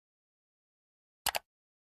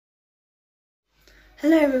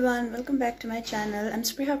Hello everyone, welcome back to my channel. I'm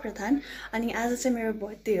Spriha Pradhan अनि आज चाहिँ मेरो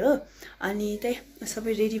बर्थडे हो अनि त्यही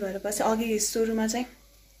सबै रेडी भएर पछि अघि सुरुमा चाहिँ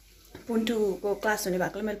पुन्टुको क्लास हुने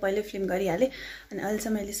भएकोले मैले पहिले फिल्म गरिहालेँ अनि अहिले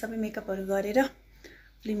चाहिँ मैले सबै मेकअपहरु गरेर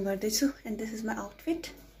फिल्म गर्दै छु and this is my outfit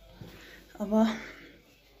अब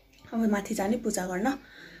माथि जाने पूजा गर्न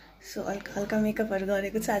सो हल्का मेकअपहरु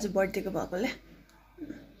गरेको छ आज बर्थडेको भएकोले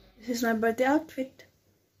this is my birthday outfit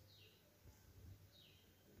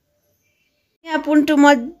यहाँ पुन्टु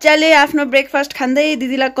मज्जाले आफ्नो ब्रेकफास्ट खाँदै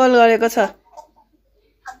दिदीलाई कल गरेको छ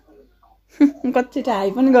कति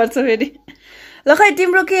हाई पनि गर्छ फेरि ल खै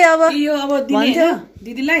तिम्रो के अब यो अब दिने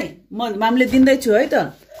दिदीलाई म मामले दिँदै छु है त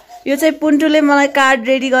यो चाहिँ पुन्टुले मलाई कार्ड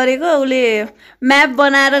रेडी गरेको उले म्याप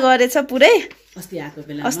बनाएर गरेछ पुरै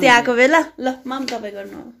अस्ति आको बेला ल माम तपाई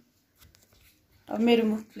गर्नु अब मेरो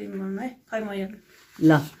मुख फिल्म गर्नु है खै म यो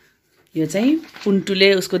ल यो चाहिँ पुन्टुले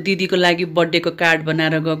उसको दिदीको लागि बर्थडेको कार्ड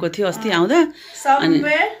बनाएर गएको थियो अस्ति आउँदा अनि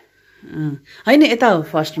हैन यता हो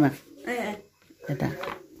फर्स्टमा यता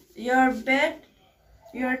your bed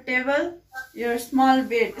your table your small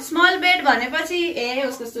bed भनेपछि ए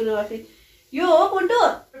उसको सुरु गर्थे यो हो पुन्टु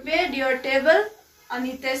बेड योर टेबल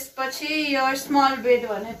अनि त्यसपछि योर स्मल बेड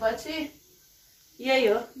भनेपछि यही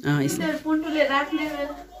हो पुन्टुले राख्ने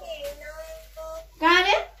बेला कहाँ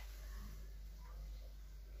रे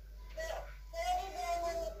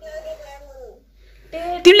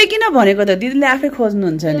तिमीले किन भनेको त दिदीले आफै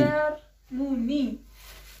खोज्नुहुन्छ नि मुनी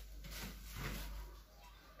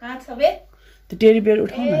कहाँ छ बे त्यो टेडी बेयर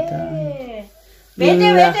उठाउ न त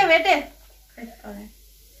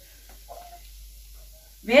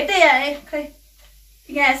भेटे यार खै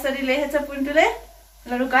यहाँ यसरी लेखेछ पुन्टुले ल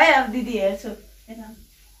रुक है अब दिदी हेर्छु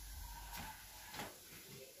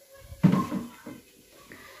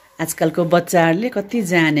आजकलको बच्चाहरूले कति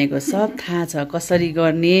जानेको सब थाहा छ कसरी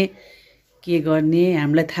गर्ने के गर्ने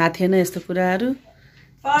हामीलाई थाहा थिएन यस्तो कुराहरू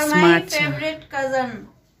स्मार्ट छ फेभरेट कजन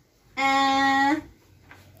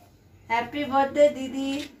ह्यापी बर्थडे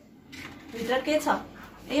दिदी भित्र के छ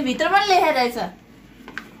ए भित्र पनि लेखेर रहेछ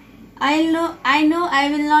I know I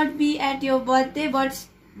will not be at your birthday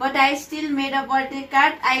but I still made a birthday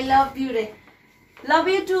card. I love you रे love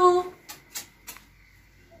you too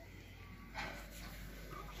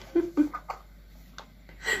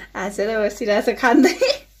आसेर बसिरहेछ खाँदै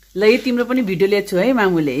ल यो तिम्रो पनि भिडियो ल्याछु है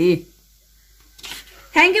मामुले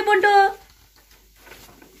थ्यांक यू पुन्टु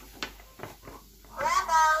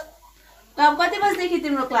अब कति बजेदेखि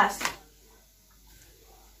तिम्रो क्लास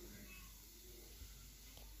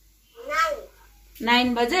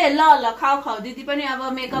 9 बजे ल खाऊ दिदी पनि अब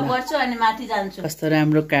मेकअप गर्छु अनि माथि जान्छु कस्तो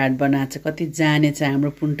राम्रो कार्ड बनाएको छ कति जाने छ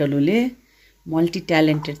हाम्रो पुन्टलुले मल्टी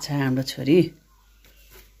ट्यालेन्टेड छ हाम्रो छोरी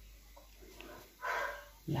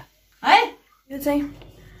ल है यो चाहिँ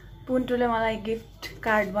पुन्टुले मलाई गिफ्ट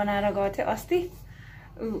कार्ड बनाएर गएको थियो अस्ति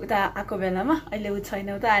उता आएको बेलामा अहिले उ छैन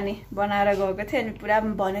उता अनि बनाएर गएको थियो अनि पुरा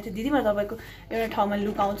भनेको थियो दिदी म तपाईँको एउटा ठाउँमा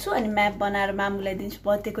लुकाउँछु अनि म्याप बनाएर मामुलाई दिन्छु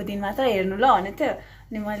बर्थडेको दिन मात्र हेर्नु ल भनेको थियो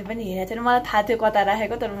अनि मैले पनि हेरेको थिएन मलाई थाहा थियो कता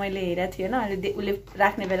राखेको तर मैले हेरेको थिएन अहिले उसले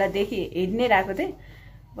राख्ने बेलादेखि हेरि नै रहेको थिएँ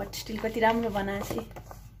बट स्टिल कति राम्रो बनाएको छ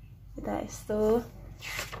यता यस्तो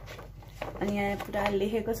अनि यहाँ पुरा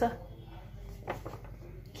लेखेको छ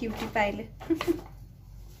क्युटी पाइले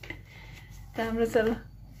राम्रो छ ल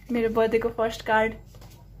मेरो बर्थडेको फर्स्ट कार्ड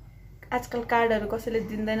आजकल कार्डहरू कसैले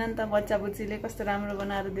दिँदैन नि त बच्चा बुच्चीले कस्तो राम्रो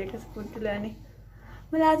बनाएर दिएको छ पुन्टुले अनि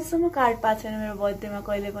मैले आजसम्म कार्ड पाएको छैन मेरो बर्थडेमा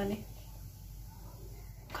कहिले पनि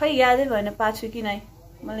खै यादै भएन पाएको छु कि नै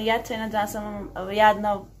मलाई याद छैन जहाँसम्म अब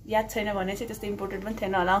याद छैन भने चाहिँ त्यस्तो इम्पोर्टेन्ट पनि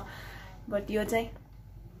थिएन होला बट यो चाहिँ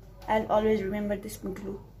I will always remember this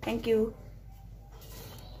पुन्टु thank you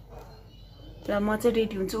र म चाहिँ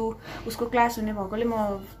रेडी हुन्छु उसको क्लास हुने भएकोले म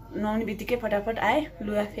नुहाउने बित्तिकै फटाफट आएँ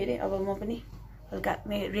लुगा फेरि अब म पनि हल्का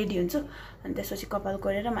रेडी हुन्छु अनि त्यसपछि कपाल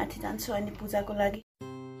कोरेर माथि जान्छु अनि पूजाको लागि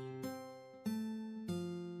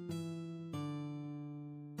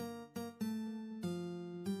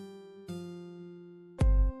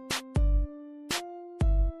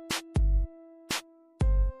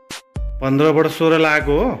बाट 16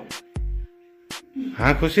 लागेको हो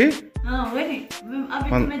हाँ खुसी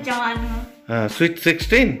स्वीट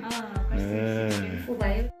 16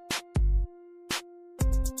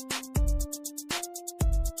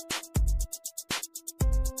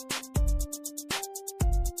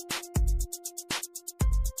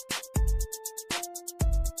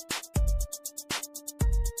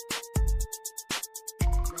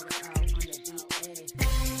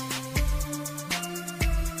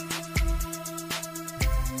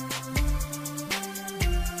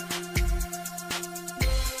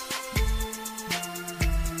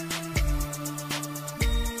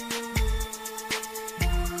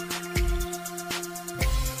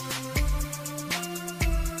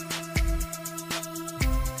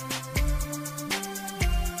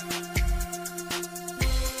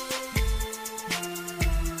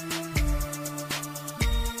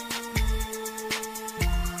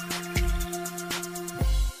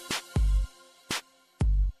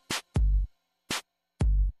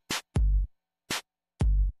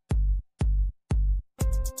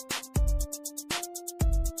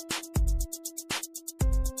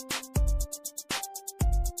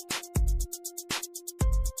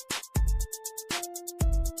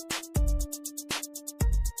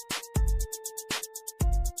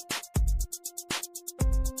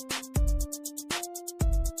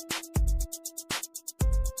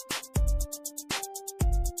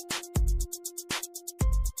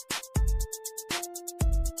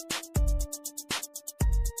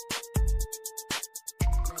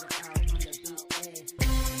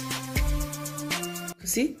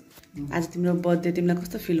 खुसी आज तिम्रो बर्थडे तिमीलाई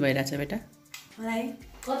कस्तो फिल भइरहेछ बेटा मलाई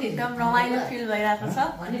एकदम रमाइलो फिल भइरहेको छ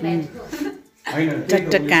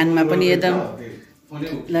चट्ट कानमा पनि एकदम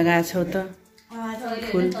लगाएको छौ त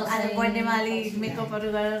फुल आज बर्थडेमा अलि मेकअपहरू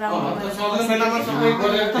गरेर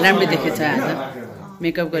राम्रै देखेछ आज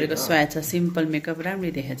मेकअप गरेको स्वाद छ सिम्पल मेकअप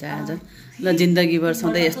राम्रै देखेछ आज ल जिन्दगीभर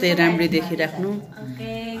सधैँ यस्तै राम्रै देखिराख्नु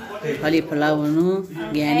फलिफला हुनु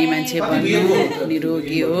ज्ञानी मान्छे बन्नु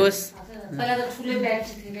निरोगी होस्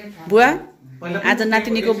बुवा आज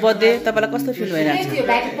नातिनीको बर्थडे तपाईँलाई कस्तो फिल भइरहेको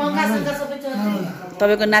छ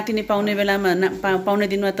तपाईँको नातिनी पाउने बेलामा पाउने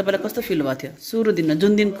दिनमा तपाईँलाई कस्तो फिल भएको थियो सुरु दिनमा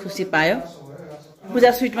जुन दिन खुसी पायो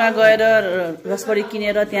पूजा स्विटमा गएर रसबडी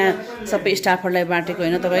किनेर त्यहाँ सबै स्टाफहरूलाई बाँटेको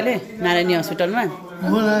होइन तपाईँले नारायणी हस्पिटलमा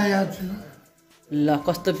ल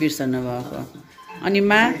कस्तो बिर्सनु भएको अनि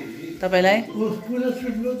मा तपाईँलाई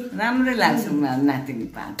राम्रै लाग्छ नातिनी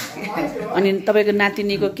पाएको अनि तपाईँको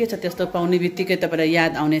नातिनीको के छ त्यस्तो पाउने बित्तिकै तपाईँलाई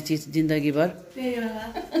याद आउने चिज जिन्दगीभर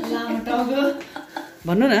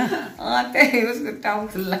भन्नु न त्यही उसको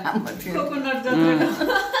टाउको लामो थियो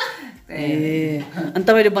ए अनि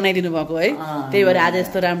तपाईँले बनाइदिनु भएको है त्यही भएर आज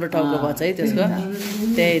यस्तो राम्रो टाउको भएछ है त्यसको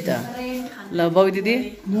त्यही त ल बाउ दिदी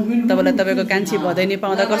तपाईँलाई तपाईँको कान्छी भदैनी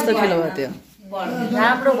पाउँदा कस्तो फिल भयो त्यो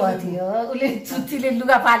राम्रो भयो थियो उसले चुच्चीले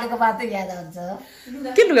लुगा फाटेको मात्रै याद आउँछ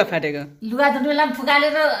के लुगा फाटेको लुगा त बेला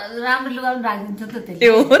फुकालेर राम्रो लुगा पनि राखिदिन्छ त ए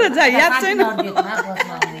हो र जा याद छैन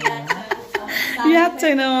याद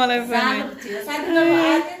छैन मलाई पनि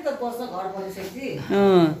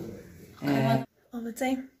अब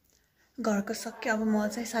चाहिँ घरको सक्यो अब म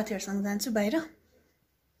चाहिँ साथीहरूसँग जान्छु बाहिर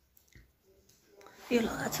यो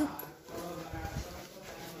लगाएको छु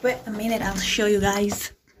Wait a minute, I'll show you guys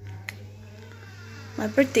my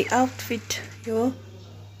birthday outfit यो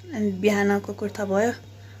अनि बिहानको कुर्ता भयो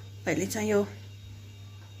अहिले चाहिँ यो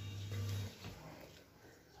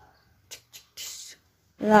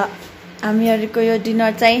र हामीहरूको यो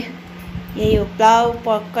डिनर चाहिँ यही हो पुलाउ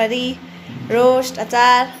पर्क करी रोस्ट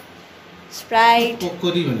अचार स्प्राइट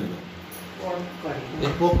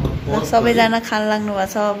सबैजना खान लाग्नु भएको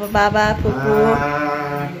छ अब बाबा फुपू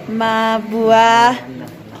मा बुवा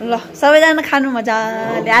ल सबैजना खानु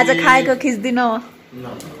मजाले आज खाएको खिच्दिनु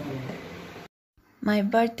my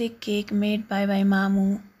birthday cake made by मामु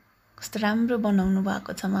कस्तो राम्रो बनाउनु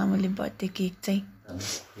भएको छ मामुले बर्थडे केक चाहिँ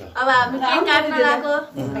अब हामी केक काट्न लाग्यो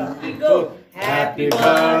Happy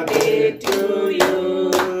birthday to you.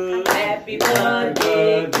 Happy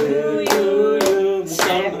birthday to you.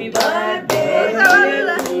 Happy birthday to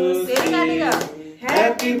you.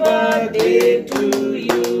 Happy birthday to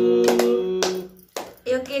you.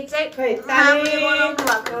 यो केक चाहिँ मामुले बनाउनु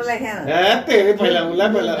भएको तेरे पहिला उसलाई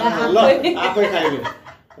ल आफै खाइदियो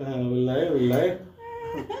उसलाई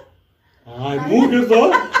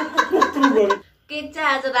केक चाहिँ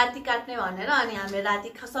आज राति काट्ने भनेर अनि हामीले राति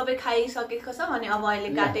सबै खाइसकेको छौँ अनि अब अहिले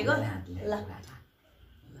काटेको ल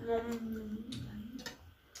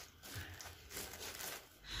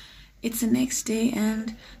It's the next day and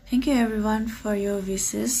thank you everyone for your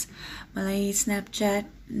wishes. मलाई स्न्यापच्याट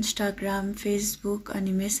इन्स्टाग्राम फेसबुक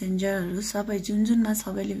अनि मेसेन्जरहरू सबै जुनमा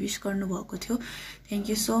सबैले विश गर्नुभएको थियो thank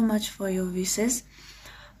you so much for यो विसेस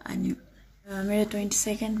अनि मेरो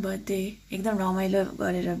 22nd बर्थडे एकदम रमाइलो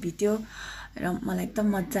गरेर बित्यो र मलाई एकदम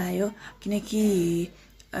मजा आयो किनकि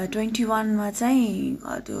 21मा चाहिँ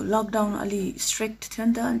त्यो लकडाउन अलि स्ट्रिक्ट थियो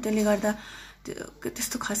नि त अनि त्यसले गर्दा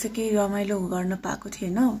त्यस्तो खासै केही रमाइलो गर्न पाएको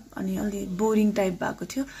थिएन अनि अलि बोरिङ टाइप भएको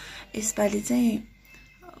थियो यसपालि चाहिँ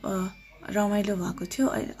रमाइलो भएको थियो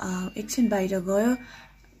एकछिन बाहिर गयो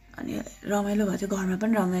अनि रमाइलो भयो घरमा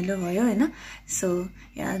पनि रमाइलो भयो हैन so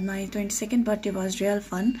yeah my 22nd birthday was real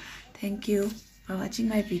fun thank you for watching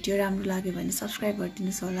my video राम्रो लाग्यो भने सब्सक्राइब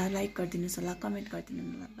गरिदिनुहोस् होला लाइक गरिदिनुहोस् होला कमेन्ट गरिदिनु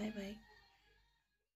होला बाई बाई